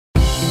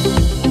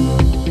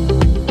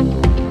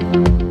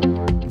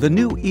The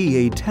new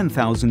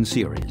EA-10000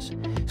 series,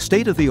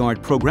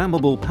 state-of-the-art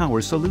programmable power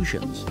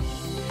solutions.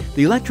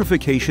 The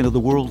electrification of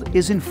the world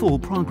is in full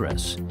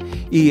progress.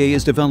 EA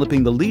is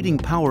developing the leading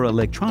power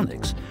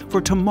electronics for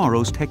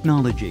tomorrow's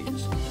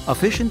technologies,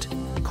 efficient,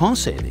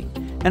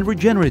 cost-saving, and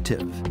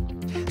regenerative.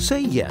 Say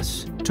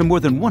yes to more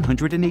than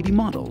 180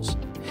 models.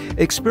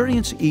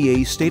 Experience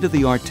EA's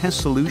state-of-the-art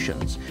test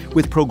solutions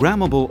with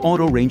programmable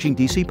auto-ranging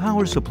DC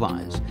power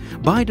supplies,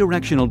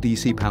 bidirectional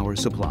DC power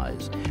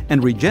supplies,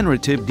 and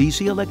regenerative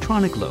DC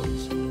electronic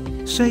loads.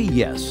 Say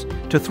yes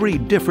to 3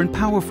 different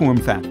power form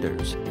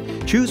factors.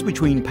 Choose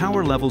between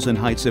power levels and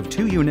heights of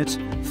 2 units,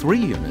 3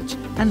 units,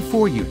 and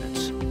 4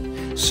 units.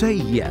 Say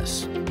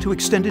yes to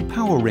extended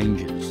power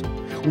ranges.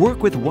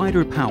 Work with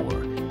wider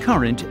power,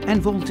 current, and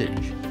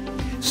voltage.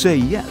 Say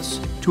yes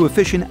to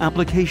efficient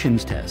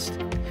applications test.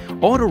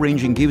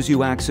 Autoranging gives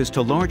you access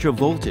to larger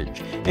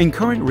voltage and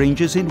current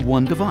ranges in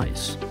one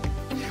device.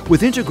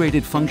 With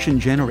integrated function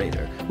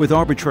generator with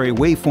arbitrary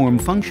waveform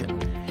function,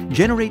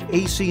 generate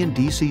AC and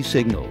DC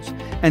signals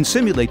and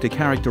simulate the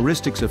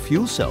characteristics of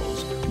fuel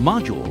cells,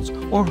 modules,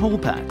 or whole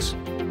packs.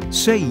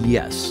 Say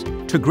yes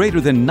to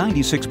greater than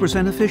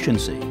 96%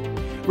 efficiency.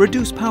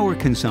 Reduce power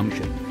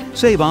consumption,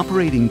 save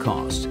operating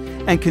costs,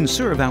 and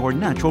conserve our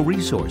natural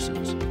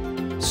resources.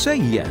 Say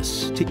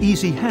yes to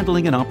easy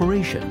handling and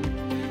operation.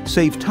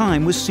 Save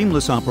time with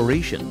seamless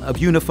operation of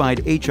unified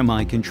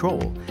HMI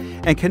control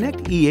and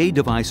connect EA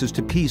devices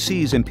to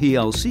PCs and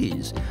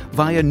PLCs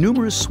via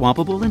numerous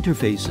swappable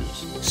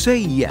interfaces. Say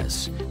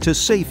yes to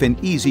safe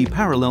and easy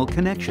parallel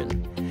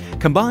connection.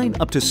 Combine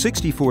up to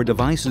 64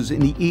 devices in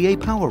the EA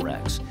Power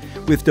Racks,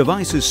 with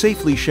devices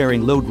safely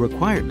sharing load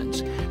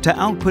requirements to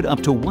output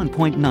up to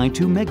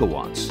 1.92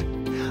 megawatts.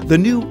 The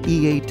new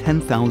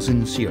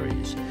EA-10000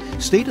 series,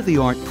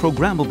 state-of-the-art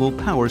programmable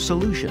power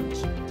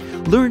solutions.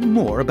 Learn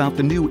more about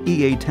the new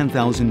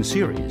EA-10000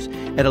 series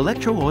at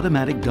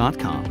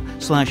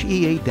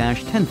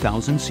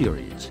Elektro-Automatik.com/EA-10000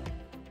 series.